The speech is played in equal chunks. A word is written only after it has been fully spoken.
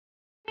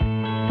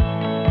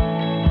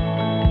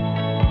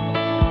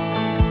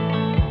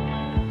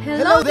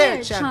Hello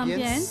there,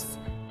 champions!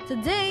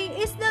 Today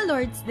is the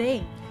Lord's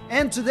Day.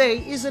 And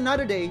today is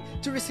another day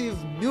to receive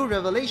new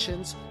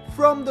revelations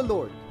from the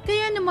Lord.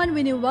 Kaya naman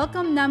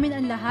wini-welcome namin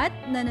ang lahat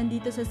na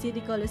nandito sa City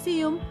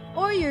Coliseum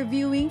or you're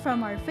viewing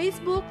from our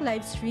Facebook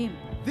live stream.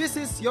 This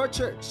is your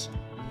church,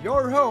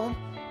 your home,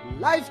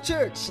 Life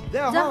Church,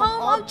 the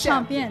home of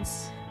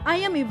champions. I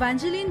am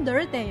Evangeline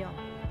Doroteo.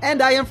 And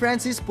I am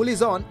Francis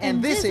Pulizon,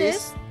 and this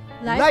is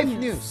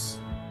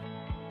LifeNews.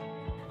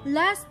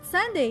 Last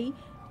Sunday,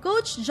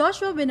 Coach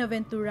Joshua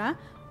Benaventura,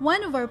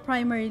 one of our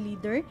primary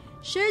leader,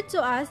 shared to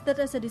us that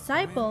as a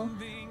disciple,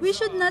 we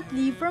should not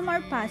live from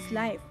our past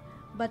life,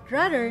 but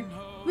rather,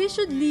 we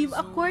should live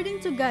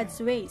according to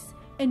God's ways,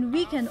 and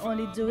we can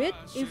only do it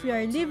if we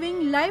are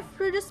living life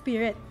through the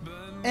Spirit.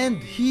 And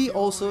he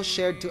also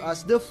shared to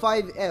us the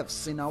 5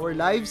 F's in our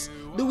lives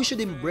that we should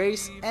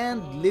embrace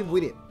and live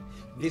with it.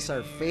 These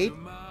are faith,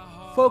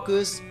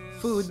 focus,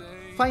 food,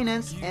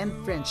 finance, and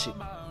friendship.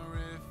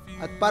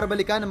 At para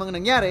balikan ang mga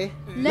nangyari,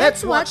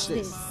 let's watch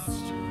this!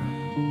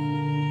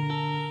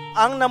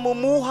 Ang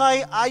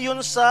namumuhay ayon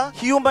sa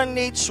human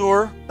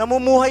nature,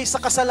 namumuhay sa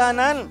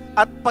kasalanan.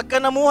 At pagka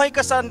namuhay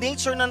ka sa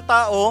nature ng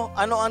tao,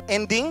 ano ang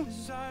ending?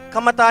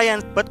 Kamatayan.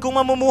 But kung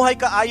mamumuhay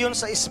ka ayon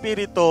sa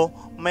espiritu,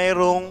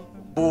 mayroong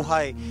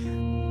buhay.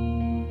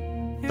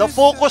 The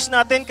focus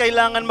natin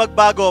kailangan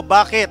magbago.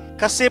 Bakit?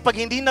 Kasi pag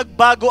hindi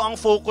nagbago ang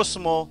focus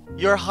mo,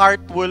 your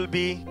heart will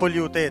be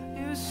polluted.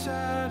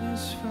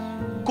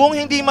 Kung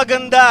hindi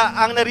maganda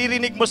ang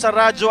naririnig mo sa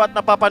radyo at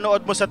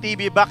napapanood mo sa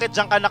TV, bakit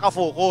diyan ka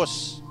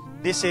nakafocus?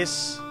 This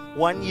is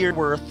 1 year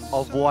worth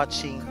of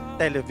watching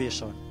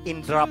television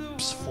in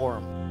drops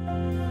form.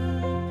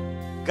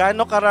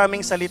 Gaano karaming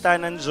salita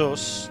ng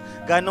Diyos,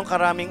 gaano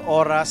karaming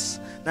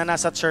oras na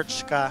nasa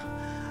church ka,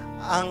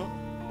 ang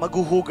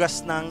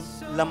maghuhugas ng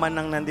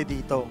laman ng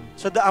nandito.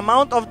 So the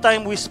amount of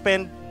time we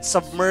spend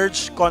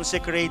submerged,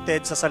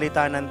 consecrated sa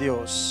salita ng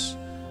Diyos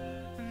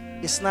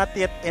is not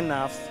yet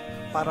enough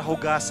para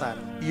hugasan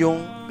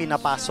yung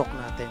pinapasok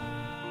natin.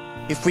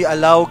 If we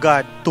allow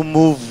God to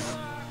move,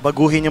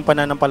 baguhin yung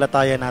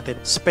pananampalataya natin.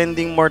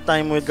 Spending more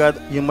time with God,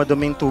 yung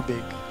maduming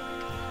tubig,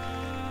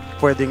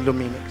 pwedeng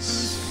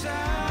luminis.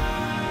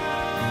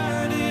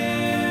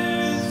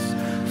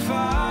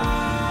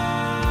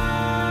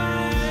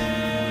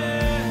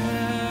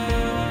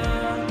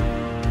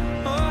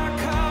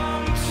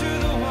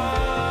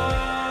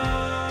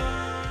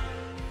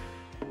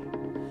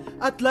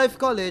 At Life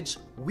College,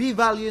 we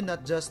value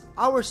not just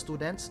our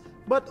students,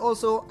 but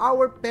also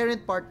our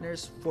parent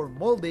partners for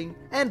molding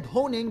and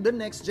honing the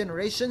next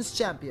generation's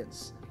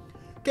champions.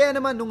 Kaya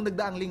naman nung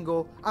nagdaang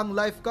linggo, ang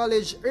Life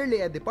College Early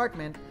Ed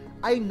Department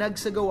ay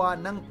nagsagawa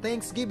ng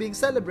Thanksgiving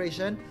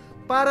celebration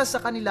para sa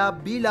kanila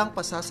bilang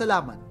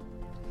pasasalamat.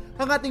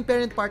 Ang ating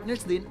parent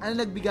partners din ay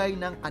nagbigay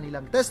ng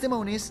kanilang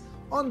testimonies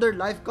on their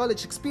Life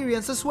College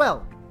experience as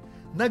well.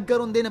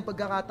 Nagkaroon din ng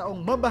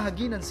pagkakataong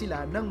mabahaginan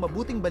sila ng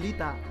mabuting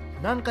balita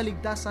ng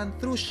kaligtasan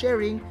through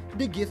sharing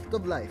the gift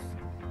of life.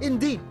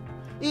 Indeed,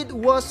 it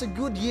was a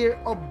good year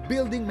of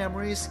building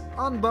memories,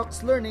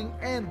 unboxed learning,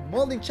 and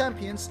molding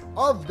champions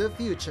of the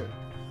future.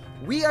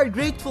 We are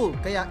grateful,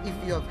 kaya if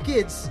you have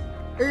kids,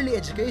 early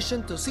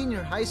education to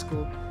senior high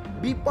school,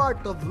 be part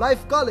of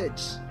Life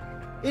College.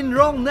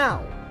 Enroll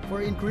now.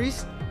 For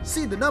inquiries,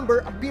 see the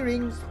number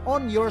appearing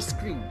on your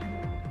screen.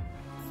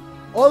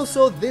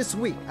 Also this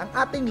week, ang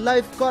ating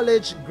Life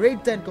College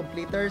Grade 10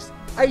 completers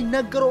ay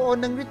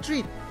nagkaroon ng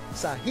retreat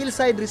sa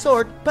Hillside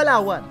Resort,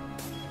 Palawan.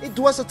 It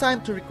was a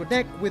time to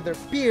reconnect with their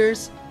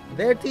peers,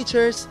 their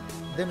teachers,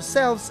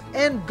 themselves,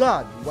 and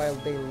God while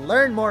they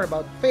learn more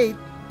about faith,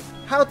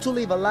 how to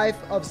live a life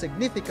of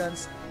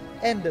significance,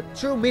 and the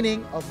true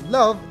meaning of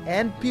love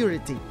and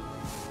purity.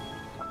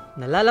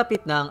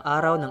 Nalalapit na ang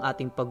araw ng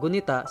ating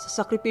paggunita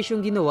sa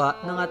sakripisyong ginawa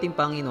ng ating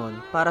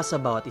Panginoon para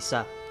sa bawat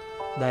isa.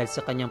 Dahil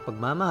sa kanyang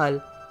pagmamahal,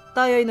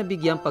 tayo ay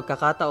nabigyang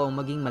pagkakataong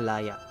maging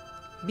malaya.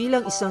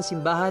 Bilang isang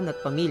simbahan at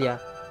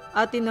pamilya,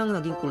 atin ang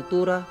naging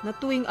kultura na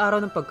tuwing araw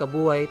ng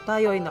pagkabuhay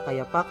tayo ay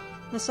nakayapak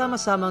na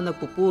sama-samang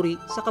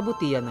nagpupuri sa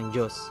kabutihan ng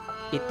Diyos.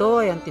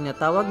 Ito ay ang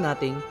tinatawag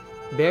nating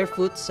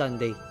Barefoot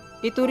Sunday.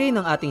 Ito rin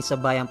ang ating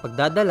sabayang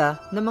pagdadala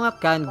ng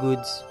mga canned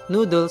goods,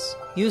 noodles,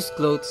 used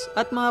clothes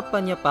at mga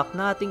panyapak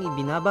na ating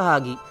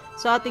ibinabahagi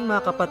sa ating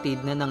mga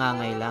kapatid na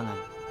nangangailangan.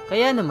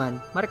 Kaya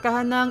naman,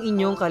 markahan na ang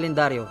inyong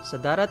kalendaryo sa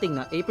darating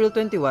na April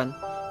 21,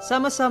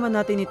 sama-sama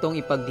natin itong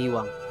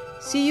ipagdiwang.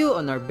 See you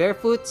on our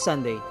Barefoot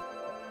Sunday.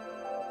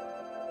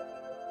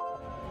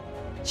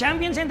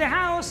 Champions in the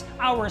house!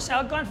 Our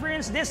cell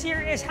conference this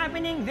year is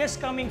happening this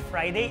coming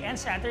Friday and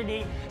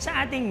Saturday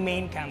sa ating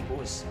main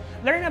campus.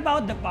 Learn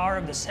about the power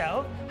of the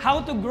cell, how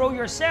to grow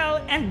your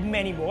cell, and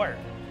many more.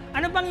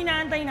 Ano pang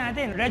inaantay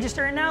natin?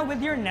 Register now with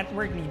your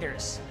network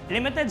leaders.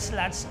 Limited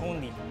slots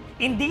only.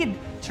 Indeed,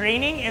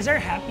 training is our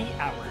happy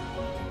hour.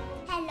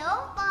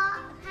 Hello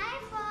po! Hi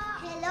po!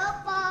 Hello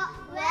po!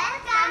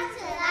 Welcome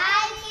to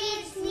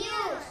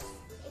LifeNews!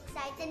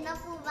 Excited na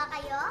po ba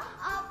kayo?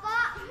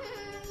 Opo!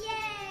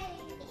 Yay!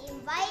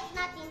 I-invite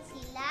natin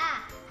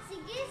sila.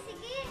 Sige,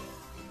 sige!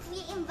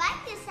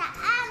 I-invite you sa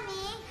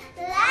aming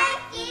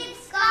Life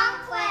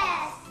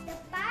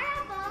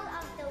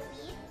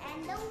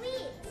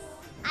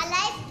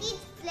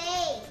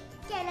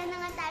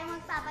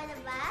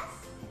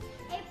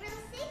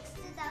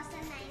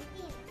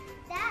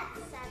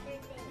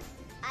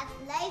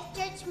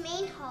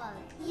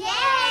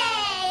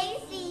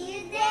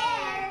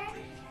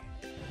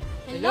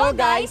Hello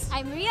guys!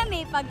 I'm Ria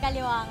May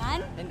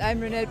Pagkaliwangan. And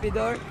I'm Ronel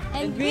Pidor.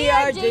 And we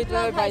are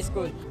J12 High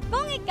School.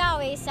 Kung ikaw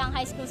ay isang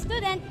high school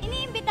student,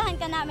 iniimbitahan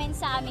ka namin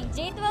sa aming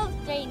J12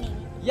 training.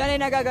 Yan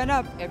ay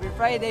nagaganap every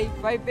Friday,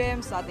 5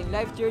 p.m. sa ating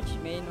Life Church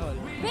Main Hall.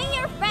 Bring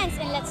your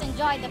friends and let's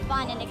enjoy the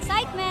fun and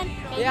excitement.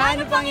 Kaya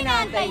ano pang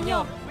inaantay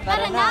nyo?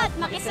 Tara na at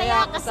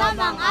makisaya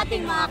kasama ang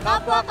ating mga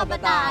kapwa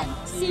kabataan.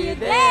 See you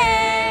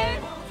there!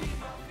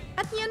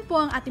 At yan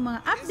po ang ating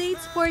mga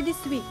updates for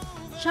this week.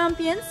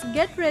 Champions,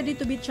 get ready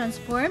to be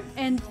transformed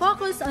and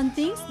focus on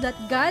things that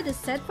God has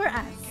set for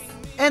us.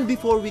 And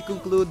before we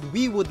conclude,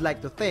 we would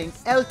like to thank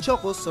El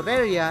Choco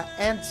Soreria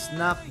and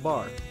Snack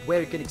Bar,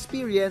 where you can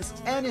experience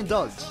and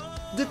indulge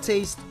the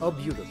taste of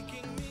Europe.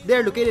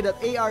 They're located at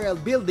ARL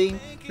Building,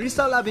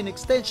 Rizal Avenue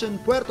Extension,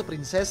 Puerto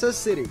Princesa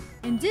City.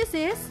 And this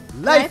is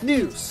Life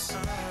News.